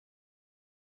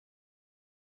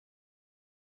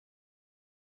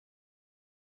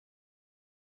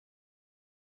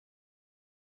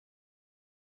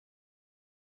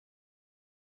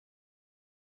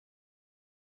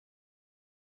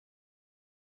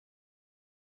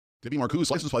Debbie Marcoux is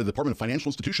licensed by the Department of Financial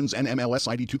Institutions and MLS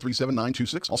ID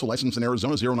 237926. Also licensed in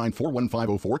Arizona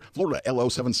 0941504, Florida LO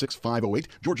 76508,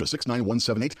 Georgia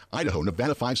 69178, Idaho,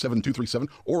 Nevada 57237,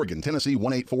 Oregon, Tennessee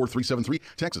 184373,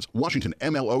 Texas, Washington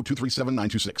MLO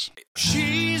 237926.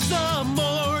 She's a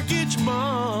mortgage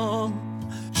mom.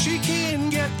 She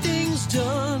can get things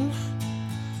done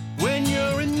when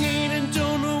you're in need and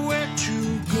don't know where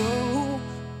to go.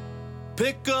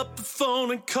 Pick up the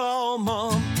phone and call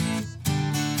Mom.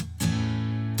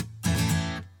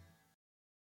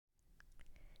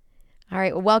 All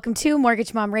right, well, welcome to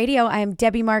Mortgage Mom Radio. I am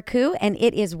Debbie Marcoux, and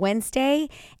it is Wednesday,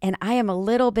 and I am a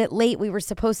little bit late. We were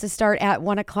supposed to start at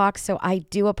 1 o'clock, so I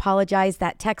do apologize.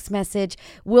 That text message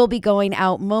will be going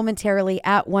out momentarily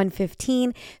at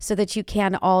 1:15 so that you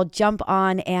can all jump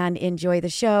on and enjoy the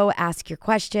show, ask your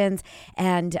questions,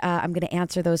 and I'm going to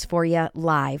answer those for you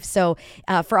live. So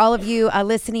for all of you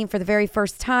listening for the very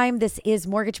first time, this is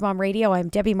Mortgage Mom Radio. I'm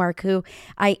Debbie Marcoux.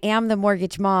 I am the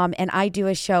Mortgage Mom, and I do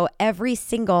a show every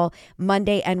single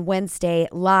Monday and Wednesday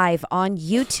live on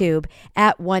YouTube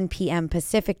at 1 p.m.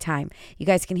 Pacific time. You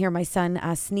guys can hear my son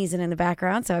sneezing in the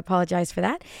background, so I apologize for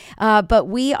that. But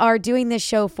we are doing this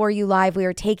show for you live. We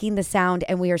are taking the sound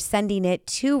and we are sending it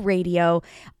to radio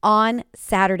on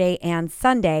Saturday and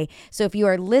Sunday. So if you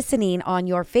are listening on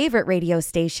your favorite radio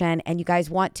station and you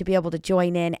guys want to be able to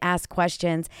join in, ask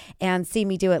questions, and see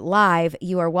me do it live,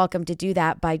 you are welcome to do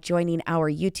that by joining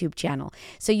our YouTube channel.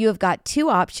 So you have got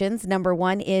two options. Number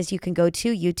one is you can go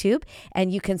to YouTube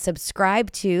and you can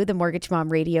subscribe to the Mortgage Mom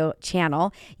Radio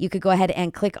channel. You could go ahead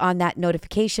and click on that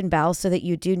notification bell so that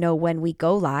you do know when we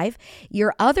go live.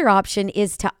 Your other option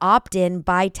is to opt in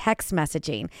by text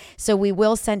messaging. So we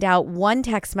will send out one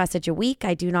text message a week.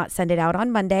 I do not send it out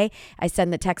on Monday. I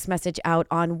send the text message out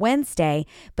on Wednesday,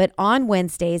 but on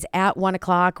Wednesdays at 1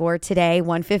 o'clock or today,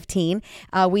 1:15,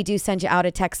 we do send you out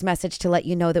a text message to let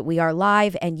you know that we are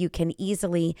live, and you can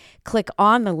easily click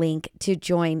on the link to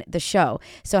join the show.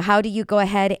 So how do you go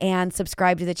ahead and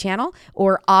subscribe to the channel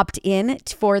or opt in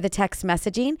for the text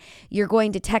messaging? You're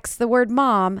going to text the word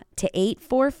mom to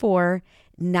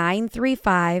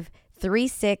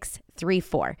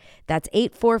 844-935-3634. That's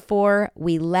 844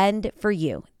 We Lend for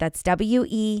You. That's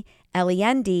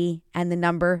WELEND and the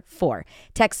number 4.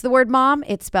 Text the word mom.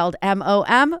 It's spelled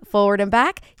MOM, forward and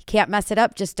back. You can't mess it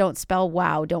up. Just don't spell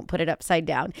wow. Don't put it upside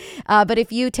down. But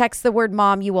if you text the word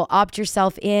mom, you will opt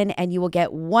yourself in and you will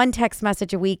get one text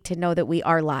message a week to know that we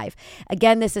are live.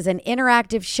 Again, this is an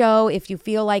interactive show. If you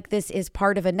feel like this is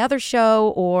part of another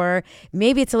show, or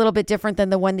maybe it's a little bit different than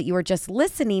the one that you were just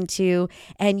listening to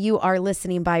and you are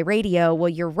listening by radio, well,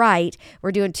 you're right.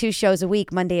 We're doing 2 shows a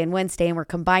week, Monday and Wednesday, and we're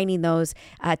combining those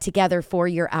together for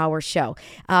your hour show.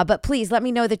 But please let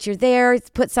me know that you're there.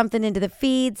 Put something into the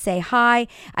feed. Say hi.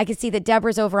 I can see that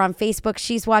Deborah's over on Facebook.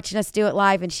 She's watching us do it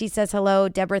live, and she says hello.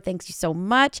 Deborah, thanks you so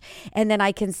much. And then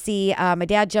I can see my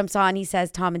dad jumps on. He says,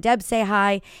 Tom and Deb say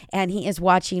hi, and he is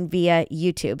watching via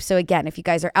YouTube. So again, if you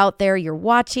guys are out there, you're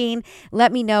watching,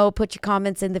 let me know. Put your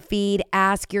comments in the feed.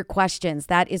 Ask your questions.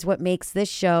 That is what makes this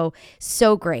show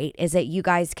so great, is that you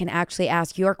guys can actually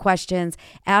ask your questions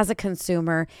as a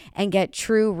consumer and get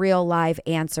true, real, live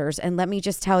answers. And let me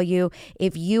just tell you,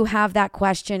 if you have that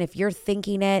question, if you're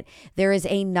thinking it, there is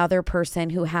another person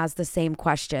who has the same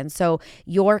question. So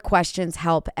your questions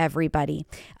help everybody.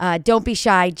 Don't be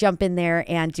shy. Jump in there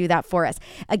and do that for us.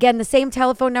 Again, the same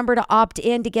telephone number to opt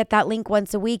in to get that link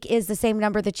once a week is the same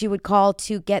number that you would call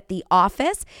to get the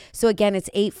office. So again, it's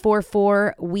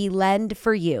 844 We Lend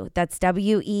for You. That's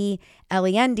WELEND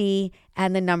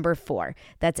and the number 4.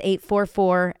 That's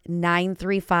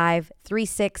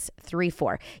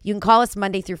 844-935-3634. You can call us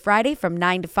Monday through Friday from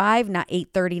 9 to 5, not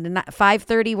 8:30 to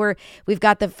 5:30, where we've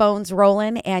got the phones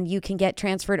rolling, and you can get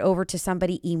transferred over to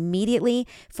somebody immediately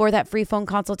for that free phone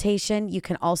consultation. You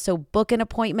can also book an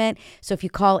appointment. So if you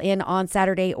call in on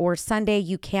Saturday or Sunday,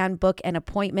 you can book an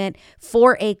appointment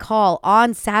for a call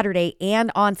on Saturday and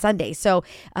on Sunday. So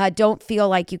don't feel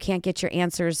like you can't get your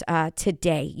answers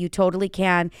today. You totally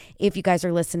can if you guys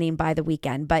are listening by the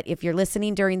weekend. But if you're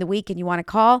listening during the week and you want to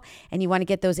call and you want to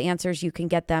get those answers, you can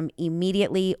get them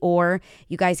immediately, or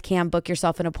you guys can book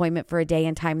yourself an appointment for a day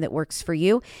and time that works for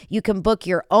you. You can book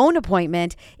your own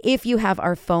appointment if you have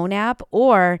our phone app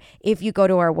or if you go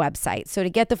to our website. So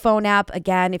to get the phone app,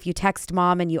 again, if you text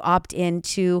mom and you opt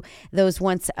into those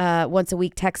once a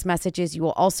week text messages, you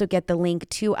will also get the link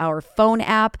to our phone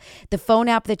app. The phone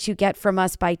app that you get from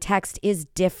us by text is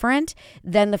different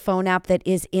than the phone app that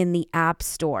is in the App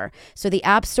Store. So the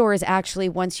App Store is actually,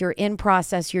 once you're in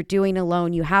process, you're doing a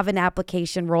loan, you have an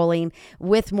application rolling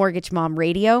with Mortgage Mom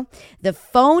Radio. The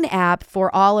phone app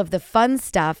for all of the fun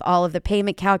stuff, all of the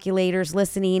payment calculators,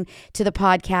 listening to the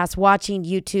podcast, watching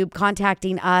YouTube,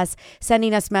 contacting us,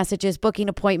 sending us messages, booking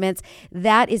appointments,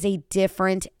 that is a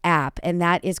different app. And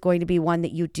that is going to be one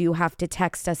that you do have to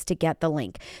text us to get the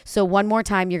link. So one more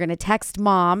time, you're going to text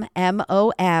MOM,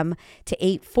 M-O-M, to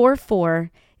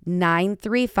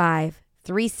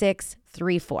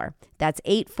 844-935-3634. That's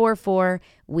 844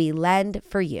 We Lend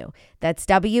for You. That's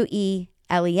WELEND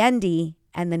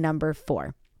and the number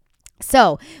 4.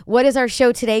 So what is our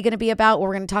show today going to be about?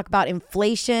 We're going to talk about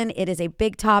inflation. It is a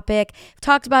big topic. I've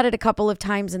talked about it a couple of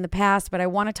times in the past, but I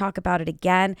want to talk about it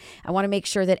again. I want to make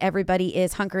sure that everybody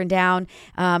is hunkering down.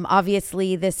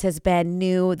 Obviously, this has been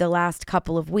new the last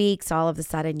couple of weeks. All of a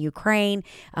sudden, Ukraine,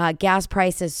 gas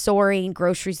prices soaring,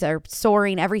 groceries are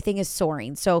soaring, everything is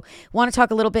soaring. So I want to talk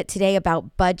a little bit today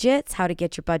about budgets, how to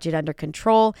get your budget under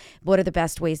control. What are the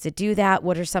best ways to do that?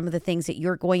 What are some of the things that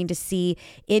you're going to see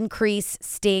increase,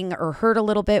 sting, or hurt a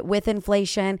little bit with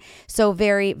inflation? So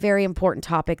very, very important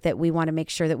topic that we want to make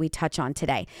sure that we touch on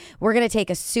today. We're going to take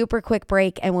a super quick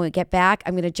break, and when we get back,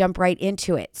 I'm going to jump right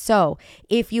into it. So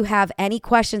if you have any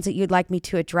questions that you'd like me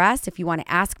to address, if you want to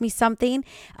ask me something,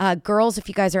 girls, if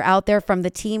you guys are out there from the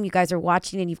team, you guys are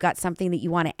watching and you've got something that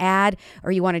you want to add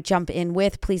or you want to jump in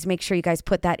with, please make sure you guys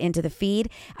put that into the feed.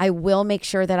 I will make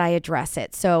sure that I address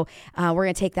it. So we're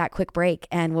going to take that quick break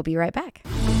and we'll be right back.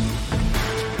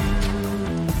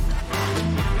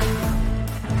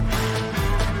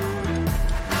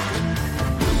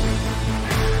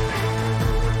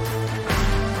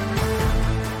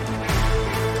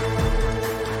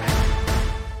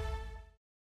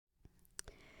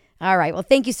 All right. Well,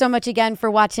 thank you so much again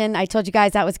for watching. I told you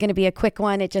guys that was going to be a quick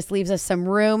one. It just leaves us some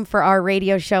room for our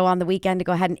radio show on the weekend to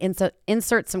go ahead and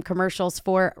insert some commercials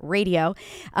for radio.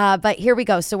 But here we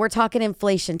go. So we're talking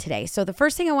inflation today. So the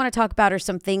first thing I want to talk about are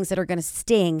some things that are going to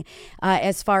sting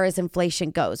as far as inflation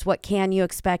goes. What can you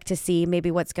expect to see? Maybe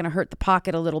what's going to hurt the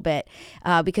pocket a little bit,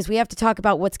 because we have to talk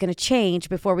about what's going to change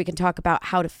before we can talk about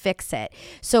how to fix it.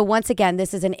 So once again,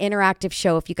 this is an interactive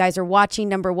show. If you guys are watching,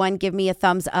 number one, give me a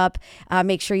thumbs up.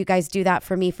 Make sure you guys do that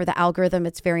for me for the algorithm.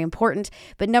 It's very important.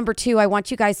 But number two, I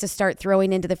want you guys to start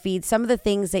throwing into the feed some of the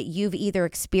things that you've either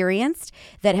experienced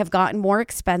that have gotten more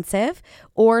expensive,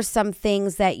 or some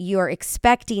things that you're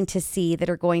expecting to see that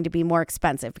are going to be more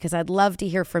expensive, because I'd love to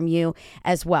hear from you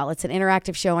as well. It's an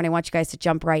interactive show and I want you guys to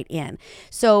jump right in.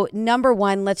 So number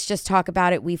one, let's just talk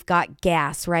about it. We've got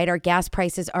gas, right? Our gas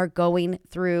prices are going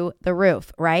through the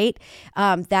roof, right?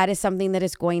 That is something that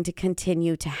is going to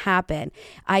continue to happen.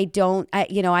 I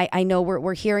know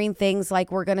we're hearing things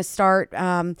like we're going to start,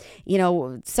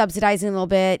 subsidizing a little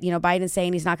bit. Biden's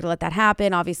saying he's not going to let that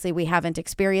happen. Obviously, we haven't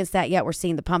experienced that yet. We're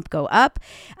seeing the pump go up.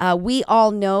 We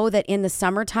all know that in the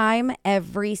summertime,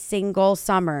 every single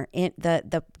summer,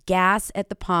 the gas at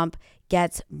the pump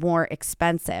gets more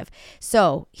expensive.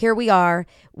 So here we are.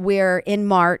 We're in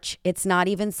March. It's not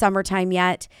even summertime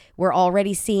yet. We're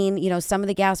already seeing, some of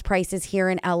the gas prices here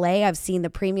in LA. I've seen the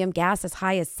premium gas as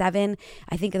high as I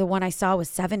think the one I saw was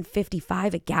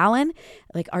 $7.55 a gallon.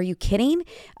 Like, are you kidding?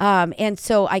 And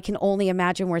so I can only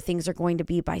imagine where things are going to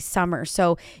be by summer.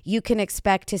 So you can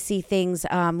expect to see things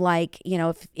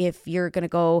if you're going to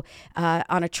go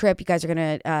on a trip, you guys are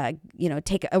going to,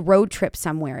 take a road trip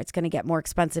somewhere. It's going to get more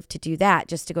expensive to do that,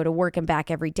 just to go to work and back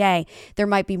every day. There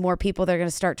might be more people that are going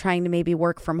to start trying to maybe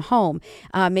work from home.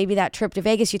 Maybe that trip to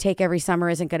Vegas you take every summer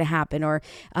isn't going to happen. Or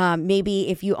maybe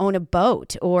if you own a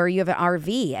boat or you have an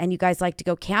RV and you guys like to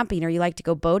go camping or you like to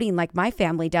go boating like my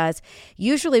family does,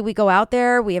 usually we go out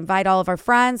there, we invite all of our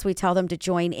friends, we tell them to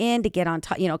join in, to get on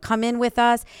top, come in with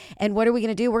us. And what are we going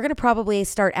to do? We're going to probably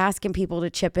start asking people to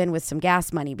chip in with some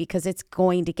gas money, because it's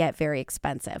going to get very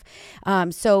expensive.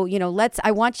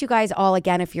 I want you guys all,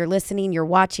 again, if you're listening, you're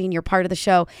watching, you're part of the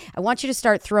show, I want you to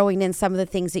start throwing in some of the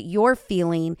things that you're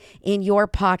feeling in your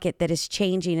pocket that is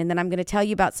changing. And then I'm going to tell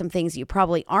you about some things you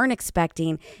probably aren't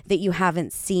expecting that you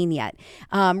haven't seen yet.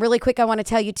 Really quick, I want to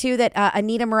tell you too that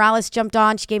Anita Morales jumped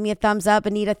on. She gave me a thumbs up.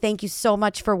 Anita, thank you so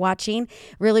much for watching.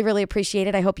 Really, really appreciate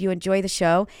it. I hope you enjoy the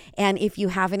show. And if you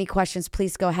have any questions,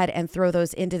 please go ahead and throw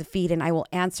those into the feed and I will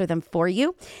answer them for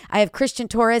you. I have Christian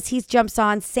Torres. He jumps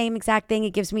on. Same exact thing.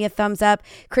 He gives me a thumbs up.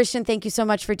 Christian, thank you so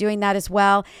much for doing that as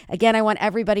well. Again, I want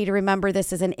everybody to remember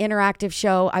this is an interactive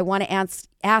show. I want to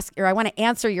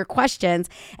answer your questions,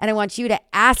 and I want you to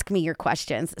ask me your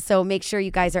questions. So make sure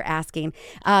you guys are asking.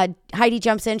 Heidi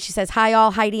jumps in. She says, hi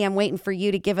all. Heidi, I'm waiting for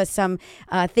you to give us some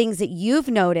things that you've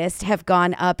noticed have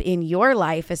gone up in your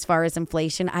life as far as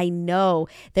inflation. I know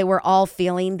that we're all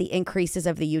feeling the increases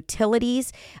of the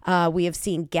utilities. We have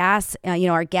seen gas,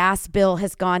 our gas bill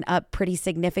has gone up pretty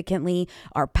significantly.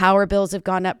 Our power bills have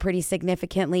gone up pretty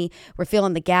significantly. We're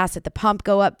feeling the gas at the pump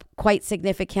go up quite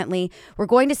significantly. We're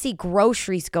going to see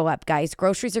groceries go up, guys.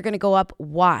 Groceries are going to go up.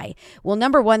 Why? Well,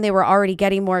 number one, they were already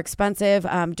getting more expensive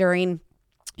during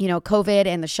COVID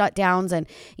and the shutdowns, and,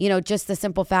 just the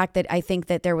simple fact that I think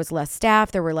that there was less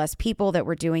staff, there were less people that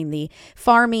were doing the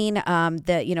farming,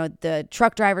 the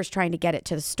truck drivers trying to get it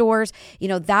to the stores,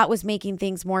 that was making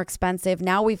things more expensive.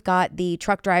 Now we've got the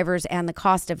truck drivers and the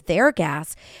cost of their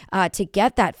gas to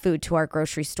get that food to our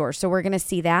grocery store. So we're going to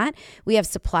see that. We have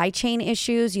supply chain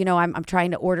issues. I'm trying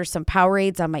to order some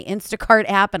Powerades on my Instacart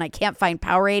app, and I can't find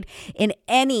Powerade in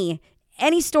any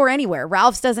store anywhere.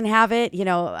 Ralph's doesn't have it,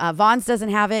 Vons doesn't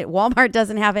have it, Walmart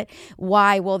doesn't have it.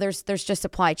 Why? Well, there's just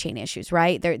supply chain issues,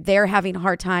 right? They're having a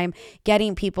hard time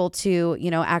getting people to,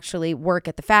 actually work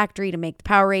at the factory to make the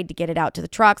Powerade, to get it out to the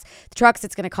trucks.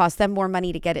 It's going to cost them more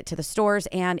money to get it to the stores,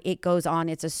 and it goes on.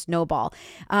 It's a snowball.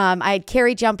 I had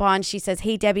Carrie jump on. She says,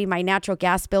 hey, Debbie, my natural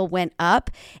gas bill went up.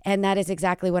 And that is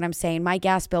exactly what I'm saying. My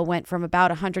gas bill went from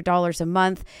about $100 a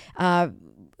month,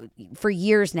 for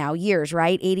years,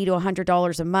 right? $80 to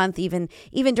 $100 a month, even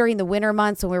during the winter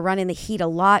months when we're running the heat a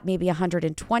lot, maybe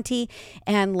 $120.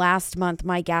 And last month,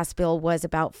 my gas bill was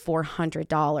about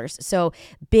 $400. So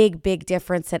big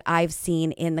difference that I've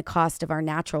seen in the cost of our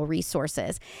natural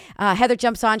resources. Heather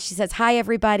jumps on. She says, hi,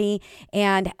 everybody.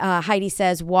 And Heidi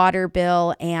says, water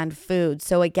bill and food.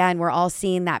 So again, we're all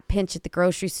seeing that pinch at the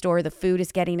grocery store. The food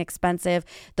is getting expensive.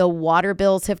 The water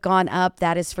bills have gone up.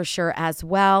 That is for sure as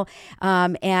well.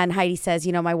 And Heidi says,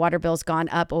 my water bill's gone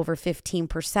up over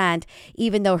 15%,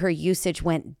 even though her usage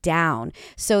went down.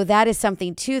 So that is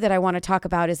something too that I want to talk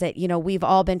about, is that, we've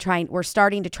all been we're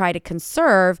starting to try to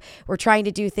conserve. We're trying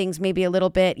to do things maybe a little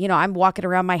bit, I'm walking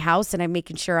around my house and I'm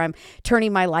making sure I'm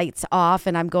turning my lights off,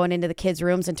 and I'm going into the kids'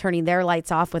 rooms and turning their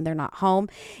lights off when they're not home.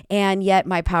 And yet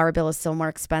my power bill is still more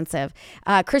expensive.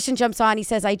 Christian jumps on. He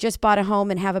says, I just bought a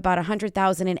home and have about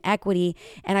 $100,000 in equity,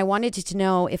 and I wanted to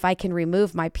know if I can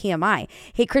remove my PMI.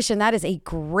 Hey, Christian, that is a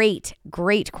great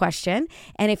question.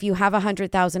 And if you have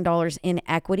 $100,000 in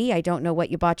equity, I don't know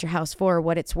what you bought your house for, or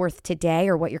what it's worth today,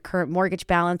 or what your current mortgage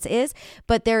balance is,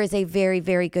 but there is a very,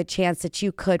 very good chance that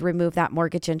you could remove that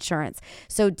mortgage insurance.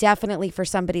 So definitely for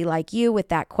somebody like you with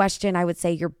that question, I would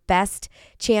say your best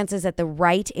chances at the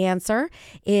right answer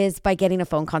is by getting a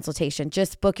phone consultation.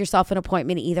 Just book yourself an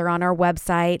appointment either on our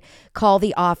website, call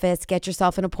the office, get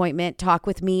yourself an appointment, talk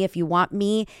with me. If you want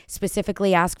me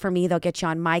specifically, ask for me. They'll get you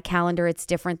on my calendar. It's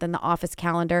different than the office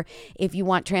calendar. If you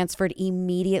want transferred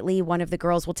immediately, one of the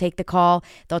girls will take the call.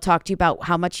 They'll talk to you about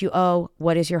how much you owe,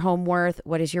 what is your home worth,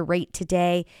 what is your rate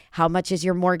today, how much is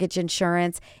your mortgage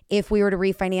insurance. If we were to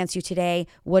refinance you today,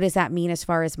 what does that mean as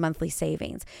far as monthly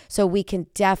savings? So we can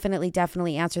definitely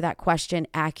answer that question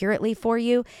accurately for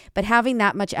you. But having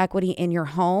that much equity in your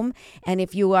home, and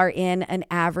if you are in an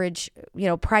average,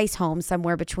 price home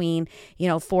somewhere between,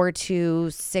 $400,000 to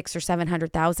 $600,000 or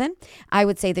 $700,000, I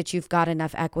would say that you've got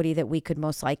enough equity that we could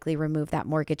most likely remove that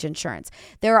mortgage insurance.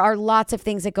 There are lots of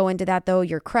things that go into that, though,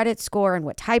 your credit score and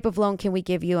what type of loan can we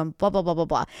give you, and blah, blah, blah, blah,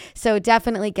 blah. So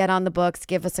definitely get on the books,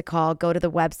 give us a call, go to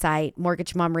the website,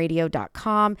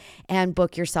 mortgagemomradio.com, and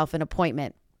book yourself an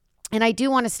appointment. And I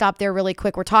do want to stop there really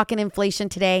quick. We're talking inflation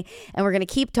today, and we're going to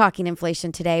keep talking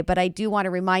inflation today. But I do want to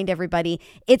remind everybody,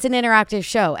 it's an interactive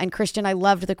show. And Christian, I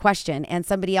loved the question, and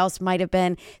somebody else might have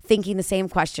been thinking the same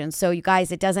question. So you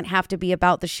guys, it doesn't have to be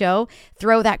about the show.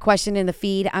 Throw that question in the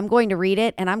feed. I'm going to read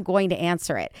it, and I'm going to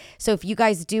answer it. So if you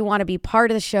guys do want to be part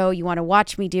of the show, you want to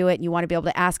watch me do it, and you want to be able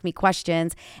to ask me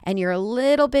questions, and you're a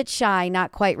little bit shy,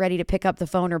 not quite ready to pick up the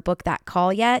phone or book that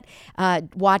call yet,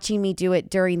 watching me do it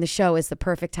during the show is the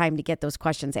perfect time to get those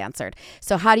questions answered.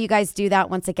 So how do you guys do that?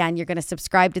 Once again, you're going to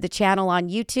subscribe to the channel on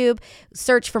YouTube,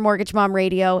 search for Mortgage Mom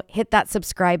Radio, hit that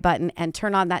subscribe button, and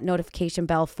turn on that notification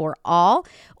bell for all.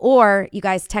 Or you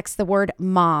guys text the word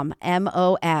MOM,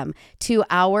 M-O-M, to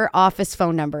our office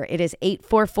phone number. It is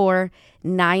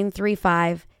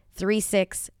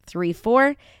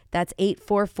 844-935-3634. That's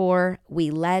 844 We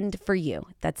Lend for You.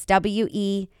 That's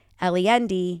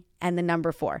WELEND and the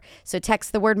number 4. So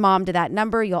text the word mom to that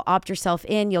number. You'll opt yourself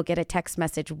in. You'll get a text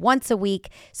message once a week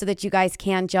so that you guys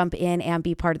can jump in and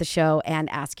be part of the show and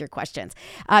ask your questions.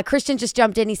 Christian just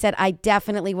jumped in. He said, I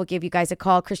definitely will give you guys a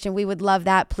call. Christian, we would love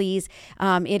that. Please.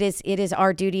 It is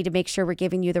our duty to make sure we're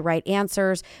giving you the right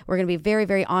answers. We're going to be very,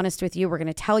 very honest with you. We're going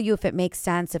to tell you if it makes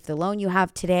sense. If the loan you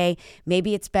have today,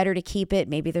 maybe it's better to keep it.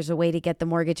 Maybe there's a way to get the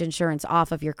mortgage insurance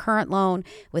off of your current loan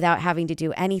without having to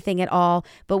do anything at all.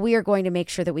 But we are going to make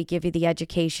sure that we give you the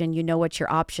education. You know what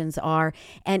your options are.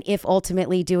 And if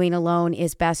ultimately doing a loan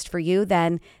is best for you,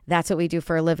 then that's what we do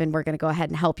for a living. We're going to go ahead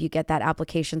and help you get that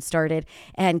application started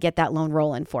and get that loan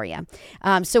rolling for you.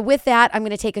 So with that, I'm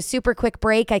going to take a super quick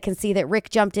break. I can see that Rick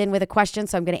jumped in with a question,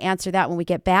 so I'm going to answer that when we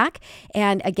get back.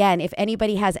 And again, if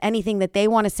anybody has anything that they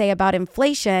want to say about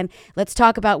inflation, let's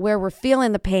talk about where we're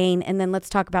feeling the pain, and then let's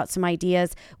talk about some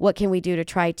ideas. What can we do to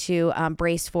try to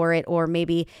brace for it, or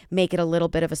maybe make it a little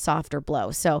bit of a softer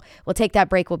blow? So we'll take that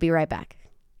break. We'll be right back.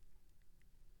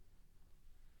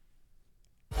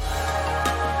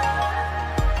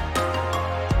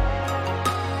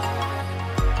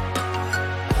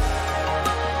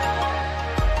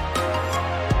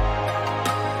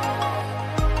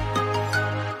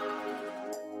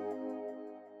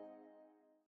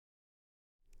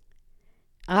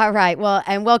 All right. Well,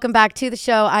 and welcome back to the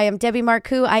show. I am Debbie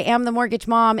Marcoux. I am the Mortgage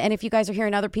Mom. And if you guys are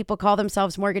hearing other people call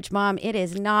themselves Mortgage Mom, it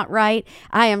is not right.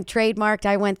 I am trademarked.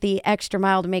 I went the extra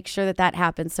mile to make sure that that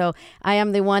happens. So I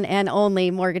am the one and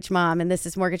only Mortgage Mom. And this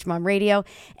is Mortgage Mom Radio.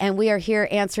 And we are here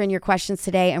answering your questions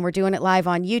today. And we're doing it live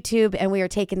on YouTube. And we are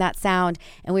taking that sound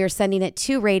and we are sending it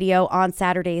to radio on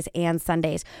Saturdays and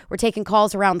Sundays. We're taking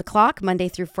calls around the clock, Monday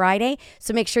through Friday.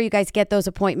 So make sure you guys get those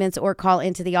appointments or call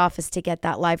into the office to get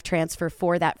that live transfer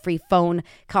for that free phone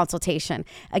consultation.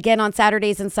 Again, on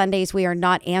Saturdays and Sundays, we are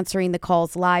not answering the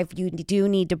calls live. You do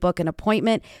need to book an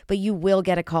appointment, but you will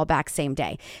get a call back same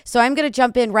day. So I'm going to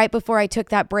jump in right before I took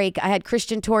that break. I had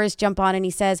Christian Torres jump on and he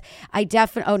says,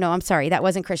 oh no, I'm sorry. That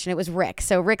wasn't Christian. It was Rick.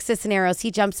 So Rick Cisneros, he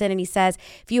jumps in and he says,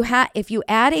 if you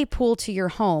add a pool to your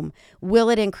home, will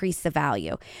it increase the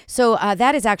value? So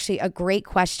that is actually a great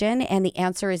question. And the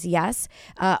answer is yes.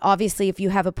 Obviously, if you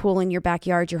have a pool in your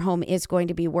backyard, your home is going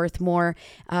to be worth more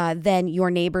than your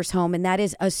neighbor's home. And that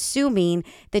is assuming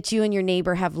that you and your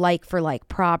neighbor have like for like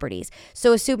properties.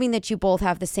 So assuming that you both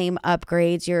have the same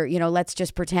upgrades, let's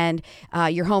just pretend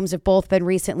your homes have both been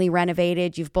recently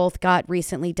renovated. You've both got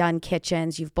recently done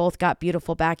kitchens. You've both got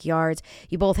beautiful backyards.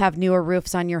 You both have newer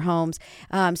roofs on your homes.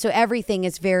 So everything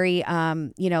is very,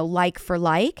 like for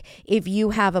like. If you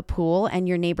have a pool and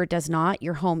your neighbor does not,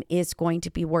 your home is going to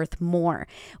be worth more.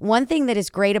 One thing that is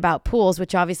great about pools,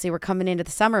 which obviously we're coming into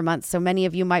the summer months, so many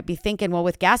of you might be thinking, well,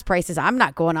 with gas prices, I'm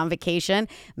not going on vacation.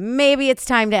 Maybe it's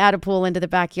time to add a pool into the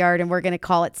backyard, and we're going to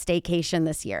call it staycation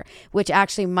this year, which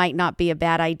actually might not be a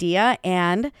bad idea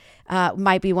and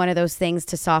might be one of those things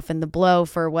to soften the blow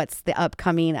for what's the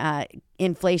upcoming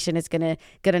inflation is going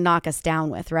to knock us down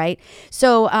with, right?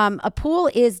 So a pool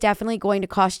is definitely going to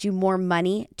cost you more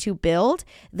money to build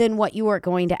than what you are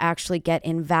going to actually get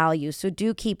in value. So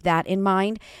do keep that in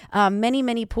mind.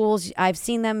 Many pools, I've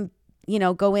seen them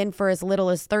go in for as little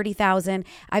as $30,000.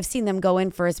 I've seen them go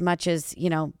in for as much as,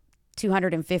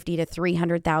 $250,000 to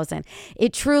 $300,000.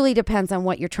 It truly depends on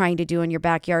what you're trying to do in your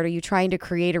backyard. Are you trying to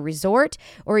create a resort,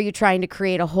 or are you trying to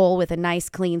create a hole with a nice,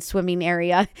 clean swimming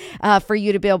area for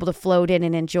you to be able to float in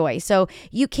and enjoy? So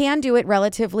you can do it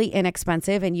relatively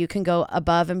inexpensive, and you can go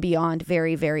above and beyond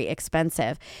very, very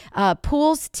expensive.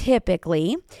 Pools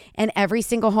typically, and every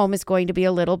single home is going to be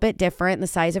a little bit different. The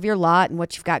size of your lot and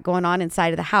what you've got going on inside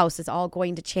of the house is all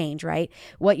going to change, right?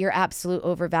 What your absolute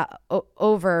over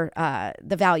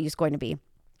the value is going to be.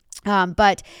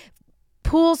 But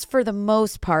pools, for the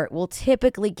most part, will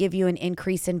typically give you an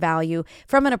increase in value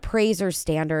from an appraiser's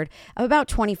standard of about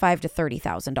 $25,000 to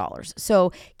 $30,000.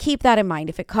 So keep that in mind.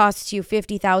 If it costs you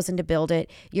 $50,000 to build it,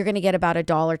 you're going to get about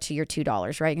 $1 to your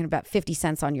 $2, right? You're going to about 50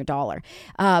 cents on your dollar.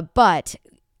 But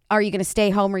are you going to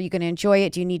stay home? Are you going to enjoy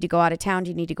it? Do you need to go out of town? Do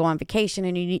you need to go on vacation?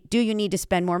 And do you need to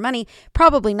spend more money?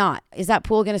 Probably not. Is that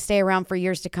pool going to stay around for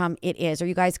years to come? It is. Are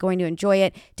you guys going to enjoy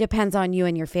it? Depends on you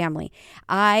and your family.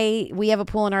 We have a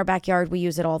pool in our backyard. We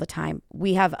use it all the time.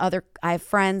 I have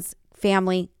friends,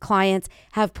 family, clients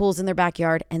have pools in their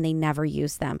backyard and they never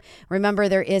use them. Remember,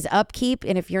 there is upkeep,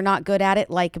 and if you're not good at it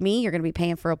like me, you're going to be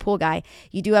paying for a pool guy.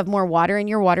 You do have more water in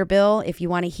your water bill. If you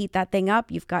want to heat that thing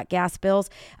up, you've got gas bills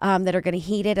that are going to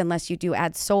heat it unless you do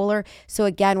add solar. So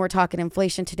again, we're talking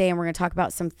inflation today, and we're going to talk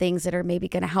about some things that are maybe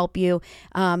going to help you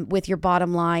with your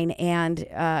bottom line, and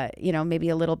maybe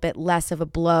a little bit less of a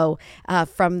blow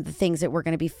from the things that we're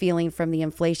going to be feeling from the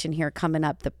inflation here coming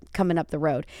up the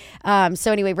road.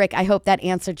 So anyway, Rick, I hope that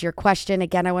answered your question.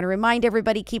 Again, I want to remind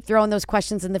everybody, keep throwing those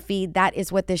questions in the feed. That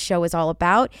is what this show is all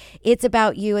about. It's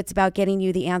about you. It's about getting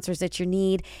you the answers that you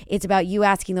need. It's about you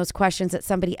asking those questions that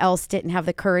somebody else didn't have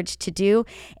the courage to do.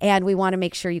 And we want to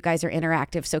make sure you guys are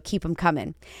interactive. So keep them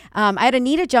coming. I had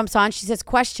Anita jumps on. She says,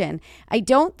 question, I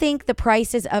don't think the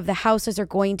prices of the houses are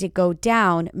going to go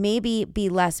down, maybe be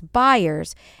less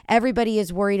buyers. Everybody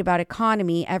is worried about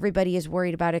economy. Everybody is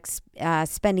worried about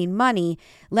spending money.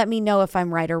 Let me know if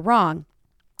I'm right or wrong.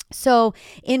 So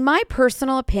in my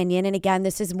personal opinion, and again,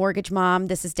 this is Mortgage Mom,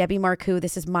 this is Debbie Marcoux,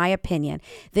 this is my opinion.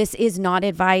 This is not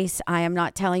advice. I am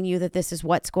not telling you that this is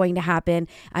what's going to happen.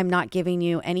 I'm not giving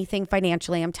you anything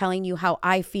financially. I'm telling you how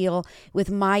I feel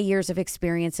with my years of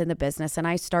experience in the business. And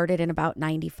I started in about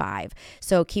 95.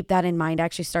 So keep that in mind. I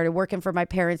actually started working for my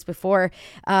parents before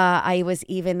I was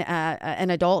even an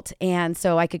adult. And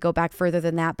so I could go back further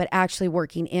than that, but actually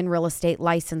working in real estate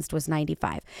licensed was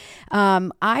 95.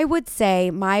 I would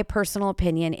say my personal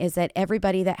opinion is that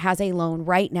everybody that has a loan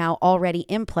right now already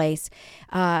in place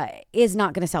is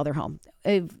not going to sell their home.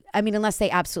 I mean, unless they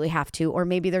absolutely have to, or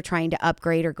maybe they're trying to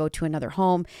upgrade or go to another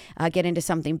home, get into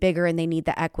something bigger and they need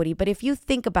the equity. But if you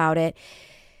think about it,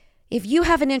 if you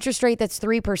have an interest rate that's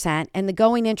 3% and the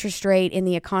going interest rate in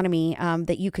the economy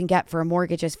that you can get for a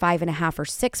mortgage is 5.5% or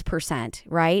 6%,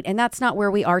 right? And that's not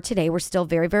where we are today. We're still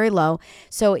very, very low.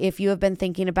 So if you have been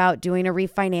thinking about doing a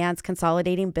refinance,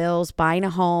 consolidating bills, buying a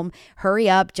home, hurry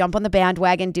up, jump on the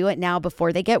bandwagon, do it now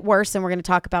before they get worse. And we're going to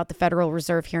talk about the Federal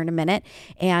Reserve here in a minute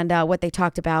and what they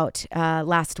talked about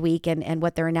last week and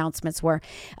what their announcements were.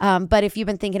 But if you've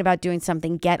been thinking about doing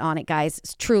something, get on it, guys.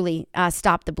 Truly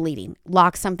stop the bleeding.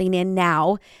 Lock something in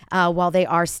now while they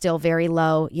are still very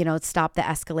low. Stop the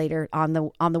escalator on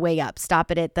the way up.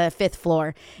 Stop it at the 5th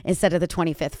floor instead of the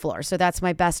 25th floor. So that's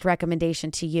my best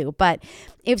recommendation to you. But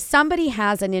if somebody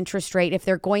has an interest rate, if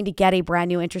they're going to get a brand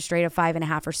new interest rate of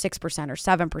 5.5% or 6%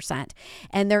 or 7%,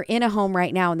 and they're in a home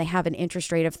right now and they have an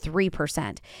interest rate of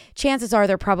 3%, chances are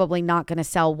they're probably not going to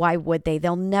sell. Why would they?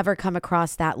 They'll never come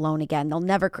across that loan again. They'll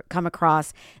never come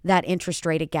across that interest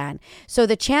rate again. So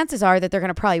the chances are that they're going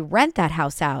to probably rent that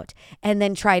house out and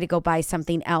then try to go buy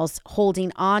something else, holding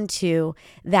on to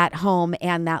that home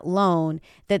and that loan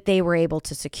that they were able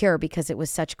to secure because it was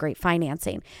such great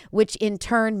financing, which in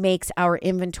turn makes our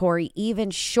inventory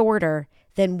even shorter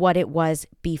than what it was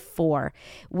before.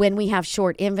 When we have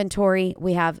short inventory,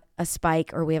 we have a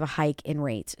spike or we have a hike in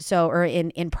rates. Or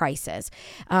in prices,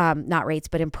 not rates,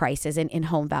 but in prices and in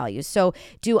home values. So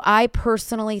do I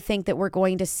personally think that we're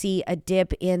going to see a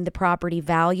dip in the property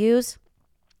values?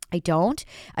 I don't.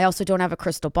 I also don't have a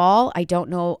crystal ball. I don't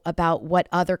know about what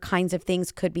other kinds of things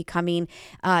could be coming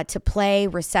to play,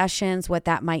 recessions, what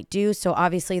that might do. So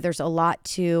obviously there's a lot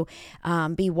to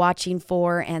be watching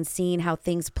for and seeing how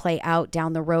things play out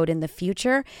down the road in the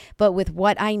future. But with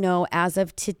what I know as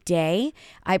of today,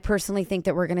 I personally think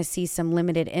that we're going to see some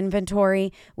limited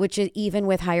inventory, which is, even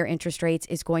with higher interest rates,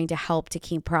 is going to help to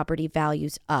keep property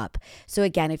values up. So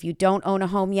again, if you don't own a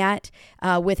home yet,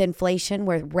 with inflation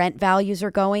where rent values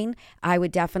are going, I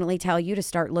would definitely tell you to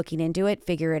start looking into it,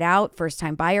 figure it out. First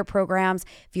time buyer programs.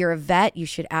 If you're a vet, you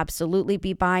should absolutely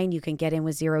be buying. You can get in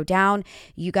with 0 down.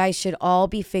 You guys should all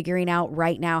be figuring out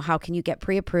right now, how can you get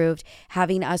pre-approved,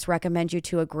 having us recommend you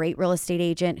to a great real estate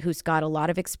agent who's got a lot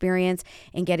of experience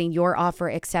in getting your offer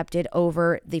accepted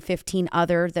over the 15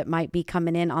 other that might be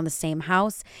coming in on the same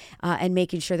house, and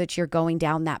making sure that you're going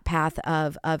down that path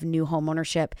of new home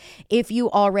ownership. If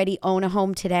you already own a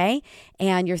home today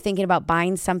and you're thinking about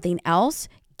buying something else,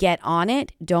 get on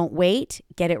it. Don't wait.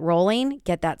 Get it rolling.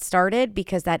 Get that started,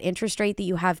 because that interest rate that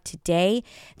you have today,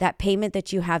 that payment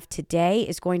that you have today,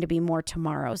 is going to be more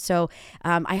tomorrow. So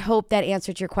I hope that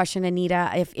answered your question,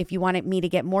 Anita. If you wanted me to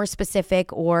get more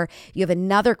specific, or you have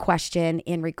another question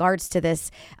in regards to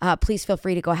this, please feel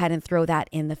free to go ahead and throw that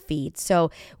in the feed. So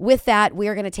with that, we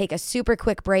are going to take a super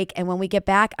quick break. And when we get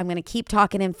back, I'm going to keep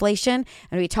talking inflation.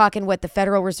 I'm going to be talking what the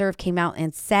Federal Reserve came out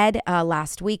and said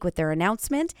last week with their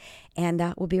announcement.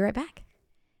 And we'll be right back.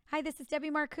 Hi, this is Debbie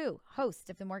Marcoux, host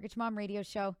of the Mortgage Mom Radio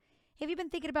Show. Have you been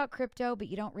thinking about crypto, but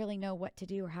you don't really know what to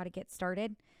do or how to get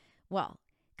started? Well,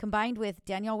 Combined with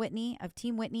Danielle Whitney of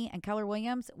Team Whitney and Keller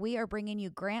Williams, we are bringing you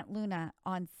Grant Luna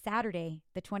on Saturday,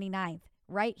 the 29th,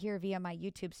 right here via my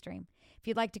YouTube stream. If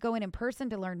you'd like to go in person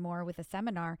to learn more with a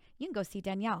seminar, you can go see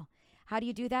Danielle. How do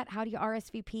you do that? How do you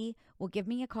RSVP? Well, give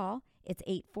me a call. It's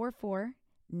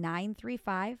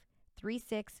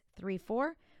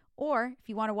 844-935-3634. Or if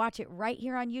you want to watch it right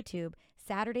here on YouTube,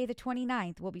 Saturday the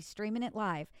 29th, we'll be streaming it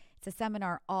live. It's a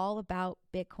seminar all about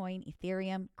Bitcoin,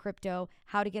 Ethereum, crypto,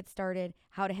 how to get started,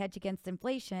 how to hedge against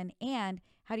inflation, and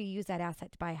how to use that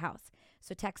asset to buy a house.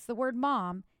 So text the word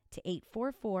MOM to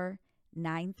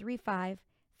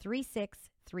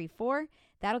 844-935-3634.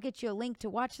 That'll get you a link to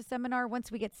watch the seminar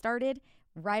once we get started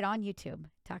right on YouTube.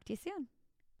 Talk to you soon.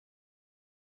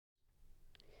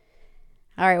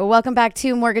 All right, well, welcome back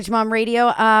to Mortgage Mom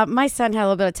Radio. My son had a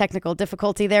little bit of technical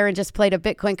difficulty there and just played a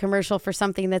Bitcoin commercial for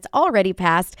something that's already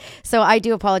passed. So I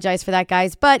do apologize for that,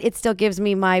 guys, but it still gives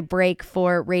me my break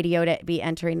for radio to be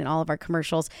entering in all of our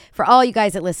commercials for all you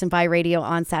guys that listen by radio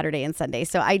on Saturday and Sunday.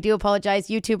 So I do apologize,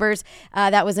 YouTubers.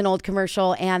 That was an old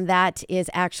commercial, and that is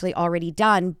actually already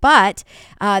done. But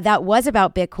that was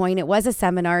about Bitcoin. It was a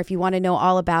seminar. If you want to know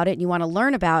all about it and you want to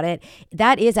learn about it,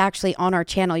 that is actually on our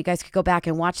channel. You guys could go back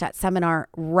and watch that seminar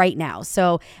right now.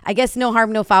 So I guess no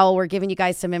harm, no foul. We're giving you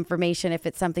guys some information. If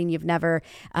it's something you've never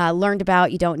learned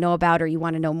about, you don't know about, or you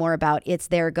want to know more about, it's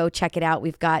there. Go check it out.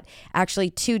 We've got actually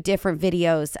 2 different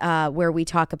videos where we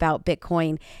talk about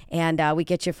Bitcoin, and we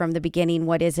get you from the beginning.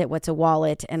 What is it? What's a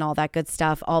wallet? And all that good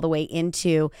stuff, all the way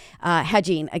into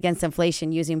hedging against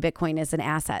inflation using Bitcoin as an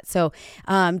asset. So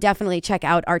definitely check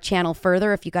out our channel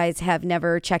further. If you guys have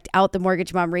never checked out the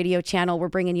Mortgage Mom Radio channel, we're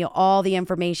bringing you all the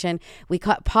information we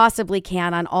possibly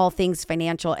can on all things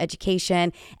financial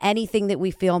education, anything that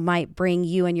we feel might bring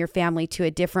you and your family to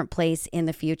a different place in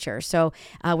the future. So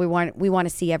we want to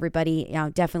see everybody,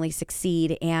 definitely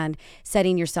succeed and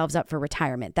setting yourselves up for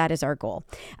retirement. That is our goal.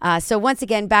 So once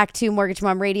again, back to Mortgage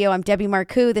Mom Radio. I'm Debbie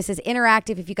Marcoux. This is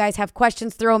interactive. If you guys have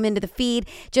questions, throw them into the feed,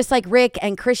 just like Rick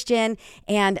and Christian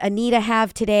and Anita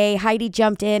have today. Heidi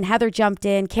jumped in, Heather jumped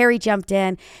in, Carrie jumped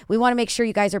in. We want to make sure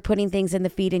you guys are putting things in the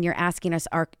feed and you're asking us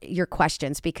your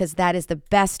questions, because that is the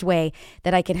best way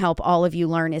that I can help all of you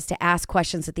learn, is to ask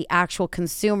questions that the actual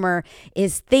consumer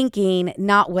is thinking,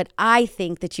 not what I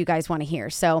think that you guys want to hear.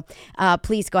 So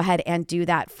please go ahead and do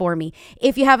that for me.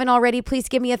 If you haven't already, please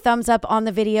give me a thumbs up on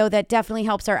the video. That definitely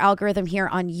helps our algorithm here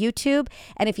on YouTube.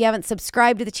 And if you haven't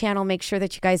subscribed to the channel, make sure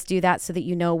that you guys do that so that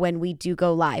you know when we do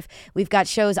go live. We've got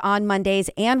shows on Mondays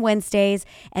and Wednesdays,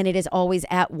 and it is always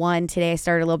at 1. Today I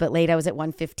started a little bit late. I was at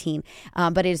 1:15,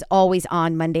 but it is always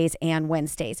on Mondays and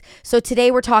Wednesdays. So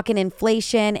today we're talking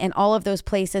inflation and all of those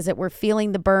places that we're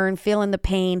feeling the burn, feeling the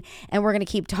pain, and we're going to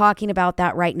keep talking about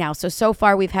that right now. So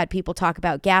far we've had people talk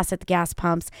about gas at the gas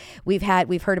pumps. We've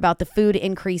heard about the food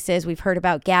increases. We've heard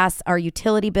about gas, our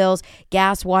utility bills,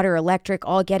 gas, water, electric,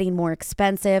 all getting more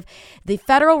expensive. The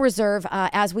Federal Reserve,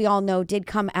 as we all know, did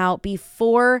come out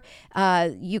before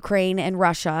Ukraine and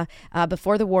Russia,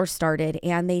 before the war started,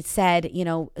 and they said,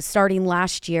 starting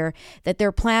last year, that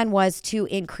their plan was to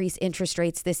increase interest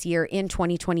rates this year in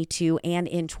 2022 and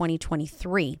in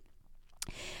 2023.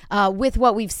 With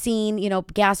what we've seen,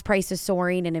 gas prices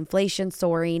soaring and inflation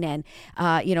soaring and,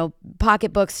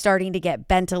 pocketbooks starting to get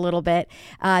bent a little bit,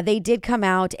 they did come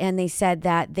out and they said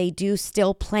that they do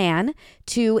still plan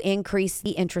to increase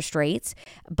the interest rates,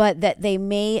 but that they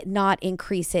may not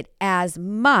increase it as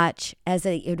much as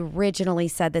they originally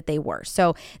said that they were.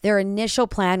 So their initial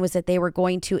plan was that they were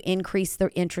going to increase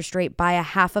their interest rate by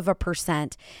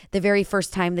 0.5% the very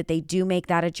first time that they do make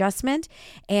that adjustment.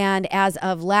 And as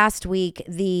of last week,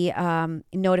 the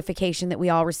notification that we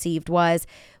all received was,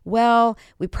 well,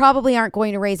 we probably aren't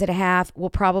going to raise it 1/2.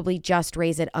 We'll probably just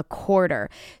raise it 1/4.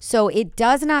 So it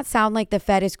does not sound like the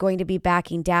Fed is going to be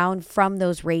backing down from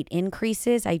those rate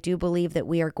increases. I do believe that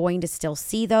we are going to still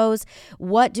see those.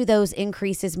 What do those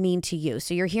increases mean to you?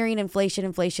 So you're hearing inflation,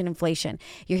 inflation, inflation.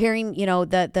 You're hearing,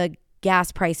 the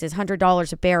gas prices,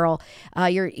 $100 a barrel.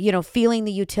 You're feeling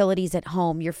the utilities at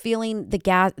home. You're feeling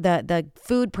the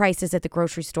food prices at the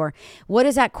grocery store. What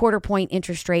does that 1/4 point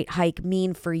interest rate hike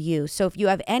mean for you? So if you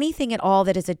have anything at all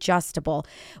that is adjustable,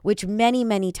 which many,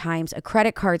 many times a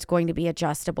credit card's going to be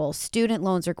adjustable, student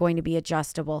loans are going to be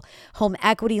adjustable, home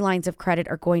equity lines of credit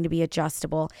are going to be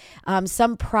adjustable.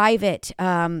 Some private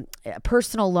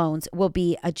personal loans will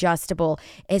be adjustable,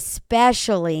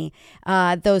 especially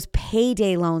those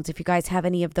payday loans. If you guys have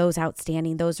any of those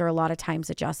outstanding. Those are a lot of times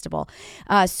adjustable.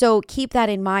 So keep that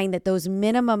in mind, that those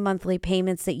minimum monthly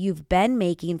payments that you've been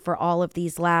making for all of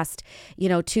these last,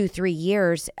 2-3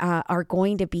 years are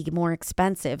going to be more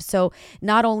expensive. So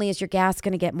not only is your gas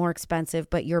going to get more expensive,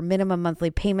 but your minimum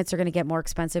monthly payments are going to get more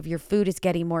expensive. Your food is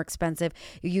getting more expensive.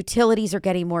 Your utilities are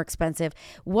getting more expensive.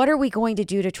 What are we going to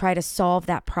do to try to solve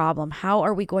that problem? How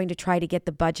are we going to try to get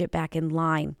the budget back in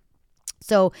line?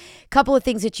 So a couple of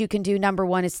things that you can do. Number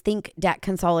one is think debt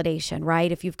consolidation,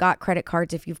 right? If you've got credit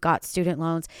cards, if you've got student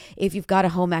loans, if you've got a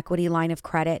home equity line of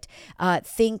credit,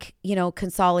 think,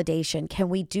 consolidation. Can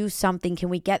we do something? Can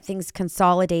we get things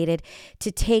consolidated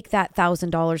to take that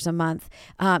 $1,000 a month?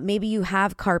 Maybe you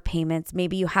have car payments.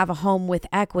 Maybe you have a home with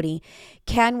equity.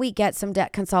 Can we get some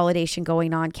debt consolidation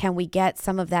going on? Can we get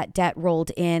some of that debt rolled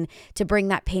in to bring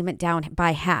that payment down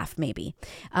by half, maybe?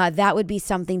 That would be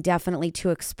something definitely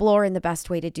to explore, and the best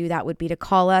way to do that would be to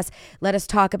call us. Let us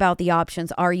talk about the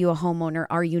options. Are you a homeowner?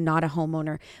 Are you not a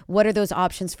homeowner? What are those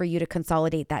options for you to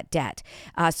consolidate that debt?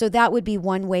 So that would be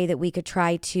one way that we could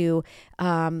try to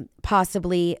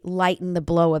possibly lighten the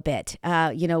blow a bit,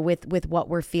 with what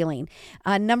we're feeling.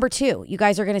 Number two, you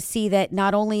guys are going to see that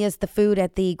not only is the food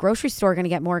at the grocery store going to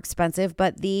get more expensive,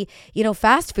 but the,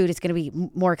 fast food is going to be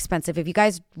more expensive. If you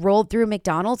guys rolled through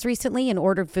McDonald's recently and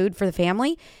ordered food for the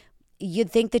family,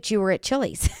 you'd think that you were at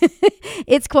Chili's.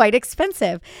 It's quite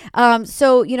expensive.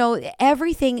 So,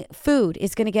 everything food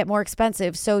is going to get more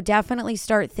expensive. So definitely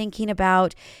start thinking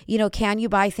about, can you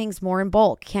buy things more in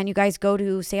bulk? Can you guys go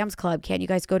to Sam's Club? Can you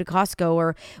guys go to Costco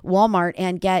or Walmart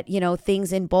and get,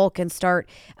 things in bulk and start,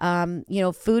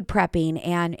 food prepping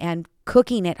and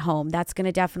cooking at home? That's going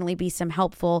to definitely be some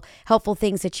helpful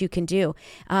things that you can do.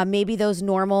 Maybe those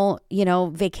normal,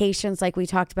 vacations like we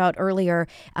talked about earlier,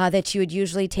 that you would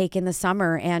usually take in the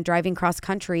summer and driving cross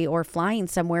country or flying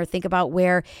somewhere. Think about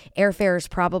where airfare is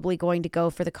probably going to go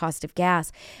for the cost of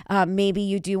gas. Maybe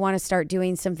you do want to start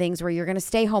doing some things where you're going to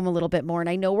stay home a little bit more. And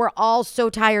I know we're all so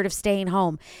tired of staying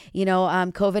home.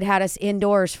 COVID had us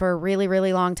indoors for a really,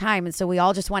 really long time. And so we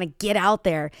all just want to get out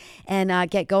there and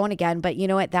get going again. But you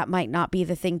know what? That might not be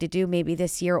the thing to do maybe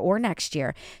this year or next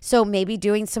year. So maybe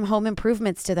doing some home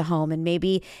improvements to the home, and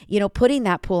maybe, putting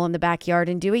that pool in the backyard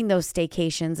and doing those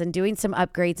staycations and doing some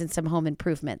upgrades and some home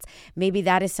improvements. Maybe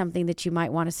that is something that you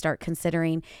might want to start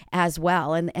considering as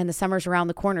well. And the summer's around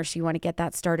the corner, so you want to get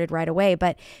that started right away.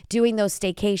 But doing those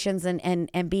staycations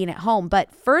and being at home.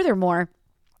 But furthermore,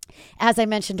 as I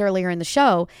mentioned earlier in the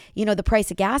show, the price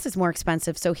of gas is more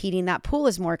expensive. So heating that pool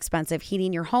is more expensive.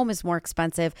 Heating your home is more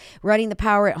expensive. Running the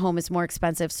power at home is more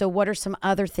expensive. So what are some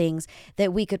other things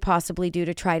that we could possibly do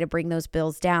to try to bring those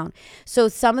bills down? So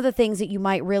some of the things that you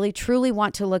might really truly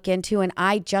want to look into, and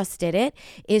I just did it,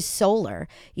 is solar.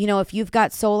 If you've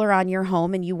got solar on your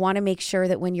home and you want to make sure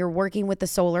that when you're working with the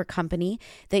solar company,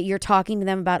 that you're talking to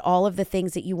them about all of the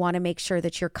things that you want to make sure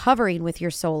that you're covering with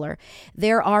your solar.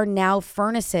 There are now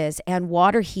furnaces and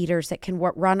water heaters that can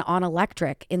run on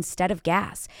electric instead of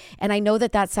gas. And I know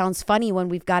that sounds funny when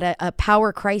we've got a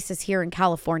power crisis here in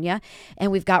California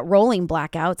and we've got rolling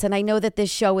blackouts. And I know that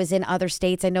this show is in other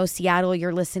states. I know Seattle,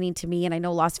 you're listening to me, and I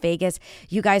know Las Vegas,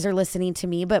 you guys are listening to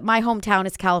me, but my hometown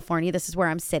is California. This is where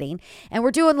I'm sitting, and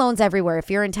we're doing loans everywhere. If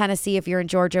you're in Tennessee, if you're in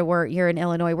Georgia, you're in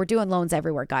Illinois, we're doing loans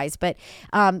everywhere, guys. But,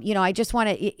 I just want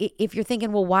to, if you're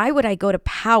thinking, well, why would I go to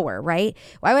power, right?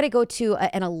 Why would I go to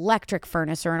an electric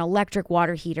furnace or an electric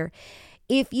water heater?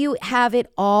 If you have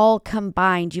it all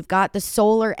combined, you've got the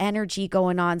solar energy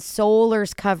going on,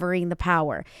 solar's covering the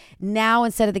power. Now,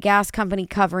 instead of the gas company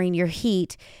covering your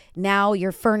heat, now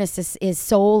your furnace is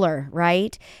solar,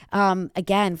 right?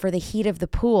 Again, for the heat of the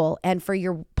pool and for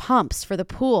your pumps for the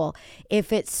pool,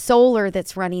 if it's solar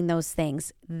that's running those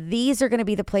things, these are going to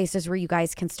be the places where you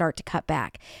guys can start to cut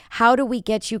back. How do we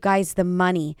get you guys the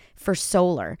money for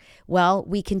solar? Well,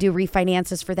 we can do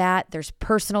refinances for that. There's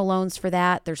personal loans for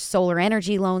that. There's solar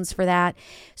energy loans for that.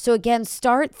 So again,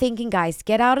 start thinking, guys,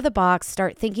 get out of the box,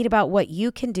 start thinking about what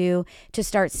you can do to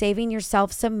start saving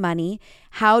yourself some money.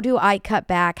 How do I cut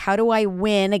back? How do I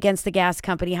win against the gas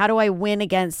company? How do I win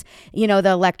against, the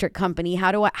electric company?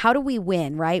 How do we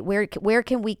win, right? Where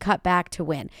can we cut back to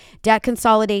win? Debt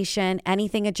consolidation,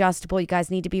 anything adjustable, you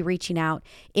guys need to be reaching out.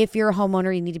 If you're a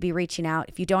homeowner, you need to be reaching out.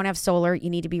 If you don't have solar, you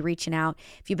need to be reaching out.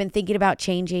 If you've been thinking about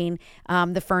changing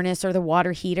the furnace or the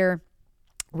water heater,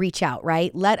 reach out,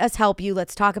 right? Let us help you.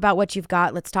 Let's talk about what you've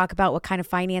got. Let's talk about what kind of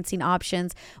financing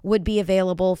options would be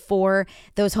available for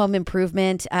those home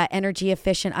improvement, energy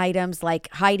efficient items like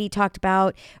Heidi talked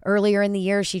about earlier in the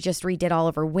year. She just redid all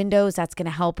of her windows. That's going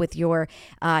to help with your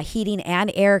heating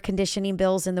and air conditioning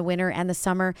bills in the winter and the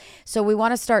summer. So we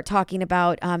want to start talking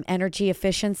about energy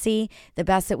efficiency the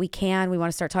best that we can. We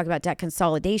want to start talking about debt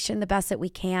consolidation the best that we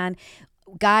can.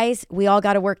 Guys, we all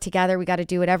got to work together. We got to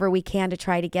do whatever we can to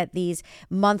try to get this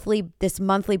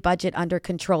monthly budget under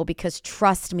control, because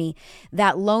trust me,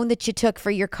 that loan that you took for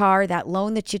your car, that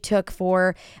loan that you took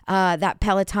for that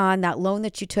Peloton, that loan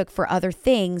that you took for other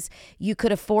things, you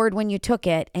could afford when you took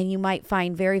it, and you might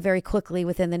find very, very quickly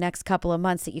within the next couple of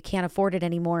months that you can't afford it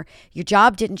anymore. Your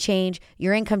job didn't change.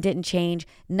 Your income didn't change.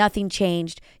 Nothing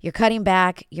changed. You're cutting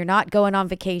back. You're not going on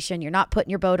vacation. You're not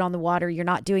putting your boat on the water. You're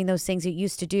not doing those things you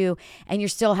used to do. And you're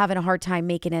still having a hard time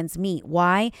making ends meet.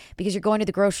 Why? Because you're going to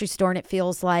the grocery store and it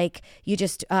feels like you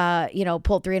just,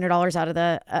 pulled $300 out of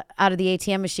the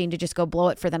ATM machine to just go blow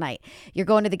it for the night. You're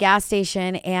going to the gas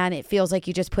station and it feels like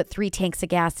you just put 3 tanks of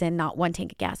gas in, not 1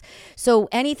 tank of gas. So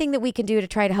anything that we can do to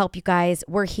try to help you guys,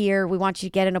 we're here. We want you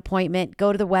to get an appointment.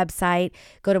 Go to the website,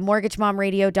 go to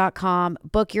mortgagemomradio.com,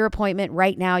 book your appointment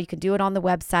right now. You can do it on the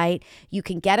website. You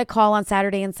can get a call on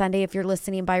Saturday and Sunday if you're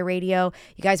listening by radio.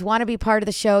 You guys want to be part of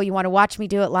the show. You want to watch me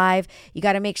do it live. You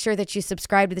got to make sure that you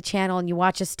subscribe to the channel and you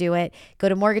watch us do it. Go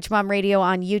to Mortgage Mom Radio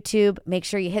on YouTube. Make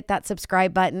sure you hit that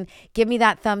subscribe button. Give me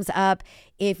that thumbs up.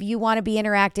 If you want to be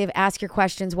interactive, ask your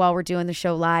questions while we're doing the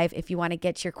show live. If you want to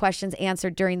get your questions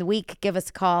answered during the week, give us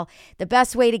a call. The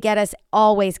best way to get us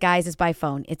always, guys, is by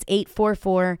phone. It's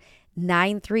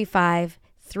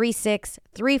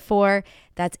 844-935-3634.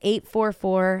 That's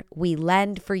 844. We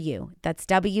lend for you. That's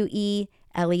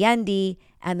WELEND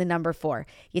and the number 4.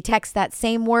 You text that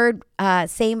same word,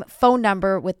 same phone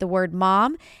number with the word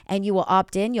mom, and you will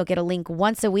opt in. You'll get a link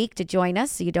once a week to join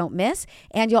us so you don't miss.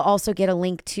 And you'll also get a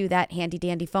link to that handy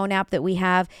dandy phone app that we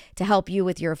have to help you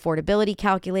with your affordability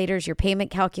calculators, your payment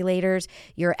calculators,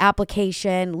 your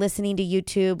application, listening to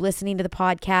YouTube, listening to the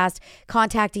podcast,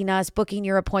 contacting us, booking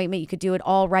your appointment. You could do it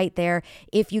all right there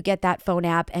if you get that phone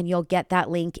app, and you'll get that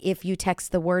link if you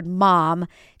text the word mom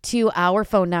to our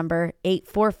phone number,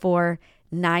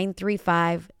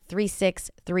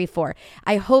 844-935-3634.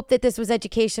 I hope that this was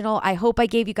educational. I hope I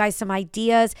gave you guys some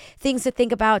ideas, things to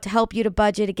think about to help you to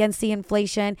budget against the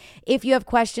inflation. If you have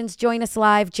questions, join us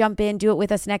live, jump in, do it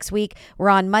with us next week. We're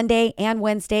on Monday and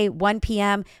Wednesday, 1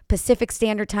 p.m. Pacific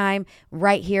Standard Time,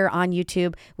 right here on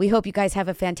YouTube. We hope you guys have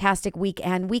a fantastic week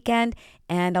and weekend,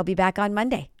 and I'll be back on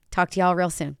Monday. Talk to y'all real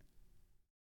soon.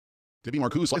 Debbie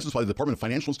Marcoux, licensed by the Department of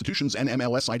Financial Institutions and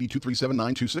MLS ID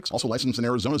 237926. Also licensed in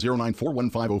Arizona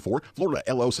 0941504, Florida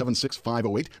LO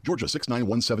 76508, Georgia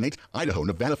 69178, Idaho,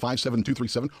 Nevada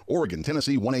 57237, Oregon,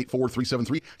 Tennessee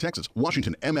 184373, Texas,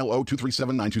 Washington MLO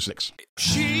 237926.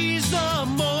 She's the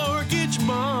mortgage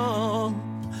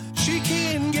mom. She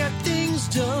can get things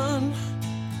done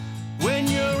when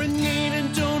you're in need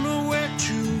and don't know where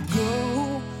to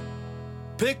go.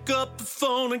 Pick up the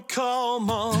phone and call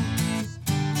mom.